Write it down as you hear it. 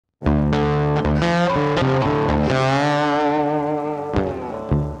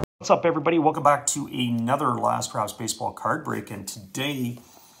What's up, everybody? Welcome back to another Last Craps Baseball card break, and today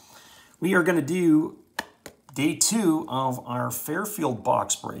we are going to do day 2 of our Fairfield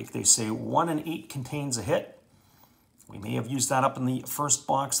box break. They say 1 and 8 contains a hit. We may have used that up in the first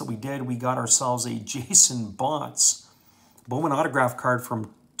box that we did. We got ourselves a Jason Botts Bowman autograph card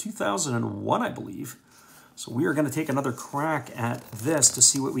from 2001, I believe. So we are going to take another crack at this to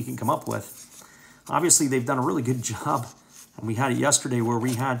see what we can come up with. Obviously, they've done a really good job. And we had it yesterday where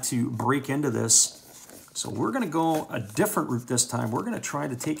we had to break into this. So we're going to go a different route this time. We're going to try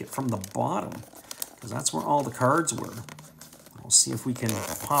to take it from the bottom because that's where all the cards were. We'll see if we can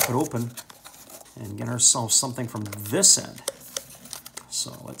pop it open and get ourselves something from this end.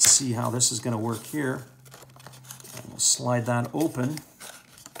 So let's see how this is going to work here. And we'll slide that open.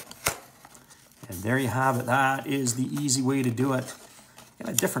 And there you have it. That is the easy way to do it.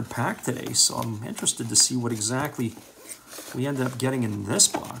 Got a different pack today, so I'm interested to see what exactly we ended up getting in this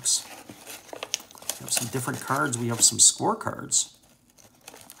box. We have some different cards. We have some scorecards.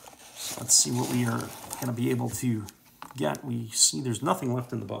 So let's see what we are going to be able to get. We see there's nothing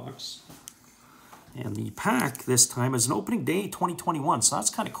left in the box. And the pack this time is an opening day 2021. So that's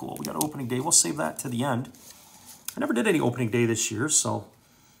kind of cool. We got an opening day. We'll save that to the end. I never did any opening day this year, so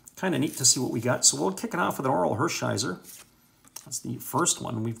kind of neat to see what we got. So we'll kick it off with an Oral Hershiser. That's the first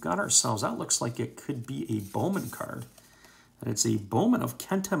one. We've got ourselves, that looks like it could be a Bowman card. And it's a Bowman of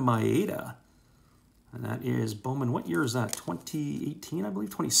Kenta Maeda. And that is Bowman, what year is that? 2018, I believe?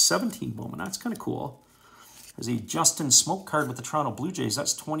 2017 Bowman. That's kind of cool. There's a Justin Smoke card with the Toronto Blue Jays.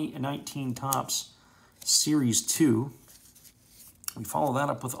 That's 2019 Topps Series 2. We follow that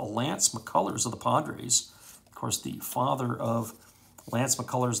up with a Lance McCullers of the Padres. Of course, the father of Lance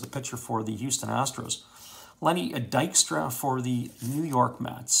McCullers, the pitcher for the Houston Astros. Lenny Dykstra for the New York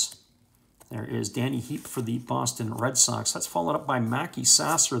Mets. There is Danny Heap for the Boston Red Sox. That's followed up by Mackie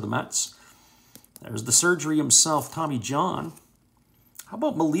Sasser of the Mets. There's the surgery himself, Tommy John. How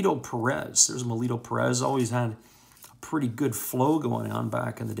about Melito Perez? There's Melito Perez. Always had a pretty good flow going on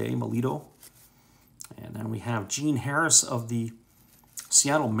back in the day, Melito. And then we have Gene Harris of the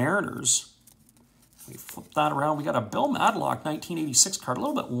Seattle Mariners. We flip that around. We got a Bill Madlock 1986 card. A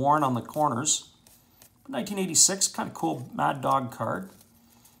little bit worn on the corners. 1986, kind of cool Mad Dog card.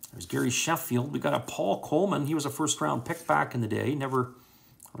 There's Gary Sheffield. We got a Paul Coleman. He was a first-round pick back in the day. Never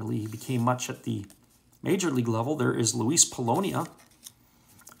really became much at the major league level. There is Luis Polonia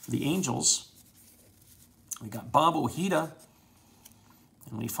for the Angels. We got Bob Ojeda.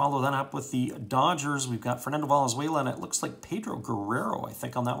 And we follow that up with the Dodgers. We've got Fernando Valenzuela, and it looks like Pedro Guerrero, I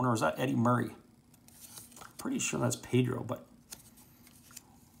think, on that one. Or is that Eddie Murray? Pretty sure that's Pedro, but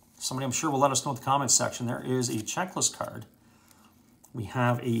somebody I'm sure will let us know in the comments section. There is a checklist card. We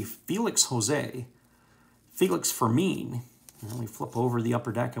have a Felix Jose, Felix Fermin. And we flip over the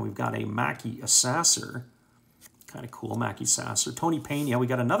upper deck and we've got a Mackie Sasser. Kind of cool, Mackie Sasser. Tony Pena, we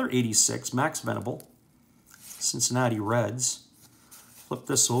got another 86, Max Venable, Cincinnati Reds. Flip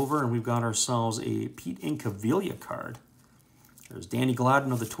this over and we've got ourselves a Pete Incaviglia card. There's Danny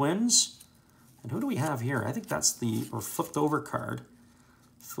Gladden of the Twins. And who do we have here? I think that's the flipped over card.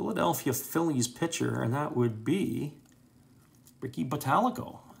 Philadelphia Phillies pitcher, and that would be Ricky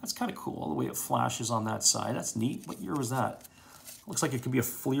Bottalico. That's kind of cool, the way it flashes on that side. That's neat. What year was that? Looks like it could be a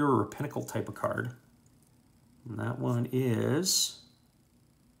Fleer or a Pinnacle type of card. And that one is...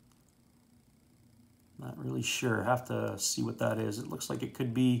 not really sure. Have to see what that is. It looks like it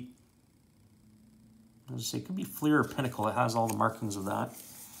could be... it could be Fleer or Pinnacle. It has all the markings of that.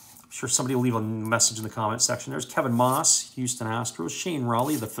 I'm sure somebody will leave a message in the comment section. There's Kevin Moss, Houston Astros. Shane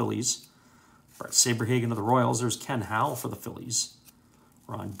Raleigh, the Phillies. Brett Saberhagen of the Royals. There's Ken Howell for the Phillies.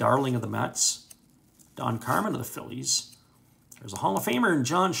 Ron Darling of the Mets. Don Carmen of the Phillies. There's a Hall of Famer in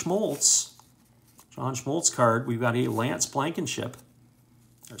John Schmoltz. John Schmoltz card. We've got a Lance Blankenship.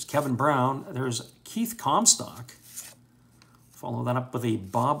 There's Kevin Brown. There's Keith Comstock. Follow that up with a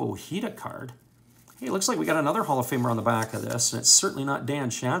Bob Ojeda card. Hey, it looks like we got another Hall of Famer on the back of this, and it's certainly not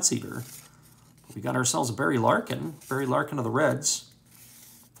Dan Schatzeder. We got ourselves a Barry Larkin of the Reds.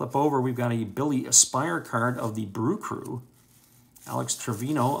 Flip over, we've got a Billy Aspire card of the Brew Crew. Alex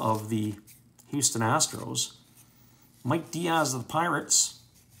Trevino of the Houston Astros. Mike Diaz of the Pirates.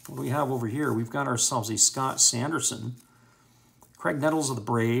 What do we have over here? We've got ourselves a Scott Sanderson. Craig Nettles of the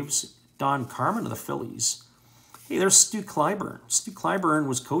Braves. Don Carmen of the Phillies. Hey, there's Stu Clyburn. Stu Clyburn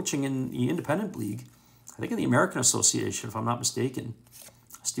was coaching in the Independent League. I think in the American Association, if I'm not mistaken.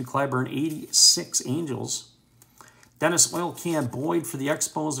 Stu Clyburn, 86 Angels. Dennis Oil Can Boyd for the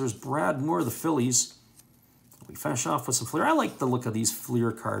Expos. There's Brad Moore of the Phillies. We finish off with some Fleer. I like the look of these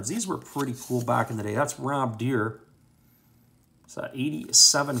Fleer cards. These were pretty cool back in the day. That's Rob Deere. So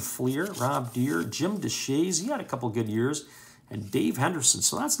 87 Fleer, Rob Deere, Jim DeShays, he had a couple good years, and Dave Henderson,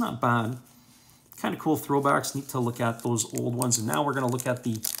 so that's not bad. Kind of cool throwbacks, neat to look at those old ones. And now we're going to look at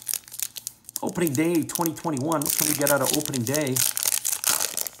the opening day 2021. What can we get out of opening day?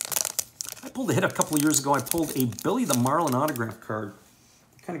 I pulled a hit a couple of years ago. I pulled a Billy the Marlin autograph card.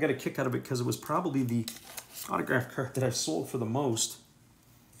 I kind of got a kick out of it because it was probably the autograph card that I sold for the most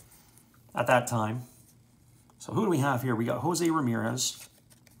at that time. So who do we have here? We got Jose Ramirez.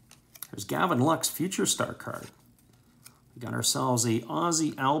 There's Gavin Lux, Future Star card. We got ourselves a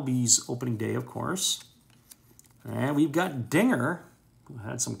Ozzie Albies opening day, of course. And we've got Dinger, who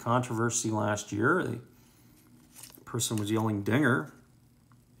had some controversy last year. The person was yelling Dinger.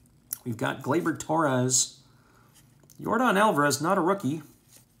 We've got Gleyber Torres. Yordan Alvarez, not a rookie.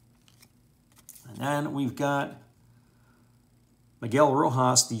 And then we've got Miguel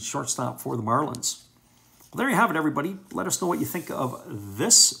Rojas, the shortstop for the Marlins. Well, there you have it, everybody. Let us know what you think of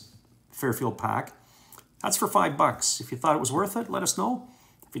this Fairfield pack. That's for $5. If you thought it was worth it, let us know.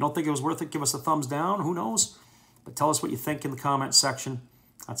 If you don't think it was worth it, give us a thumbs down. Who knows? But tell us what you think in the comment section.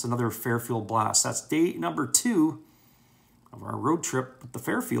 That's another Fairfield blast. That's day number 2 of our road trip with the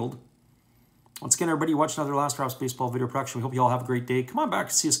Fairfield. Once again, everybody, watch another Last Drops Baseball video production. We hope you all have a great day. Come on back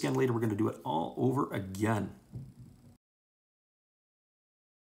and see us again later. We're going to do it all over again.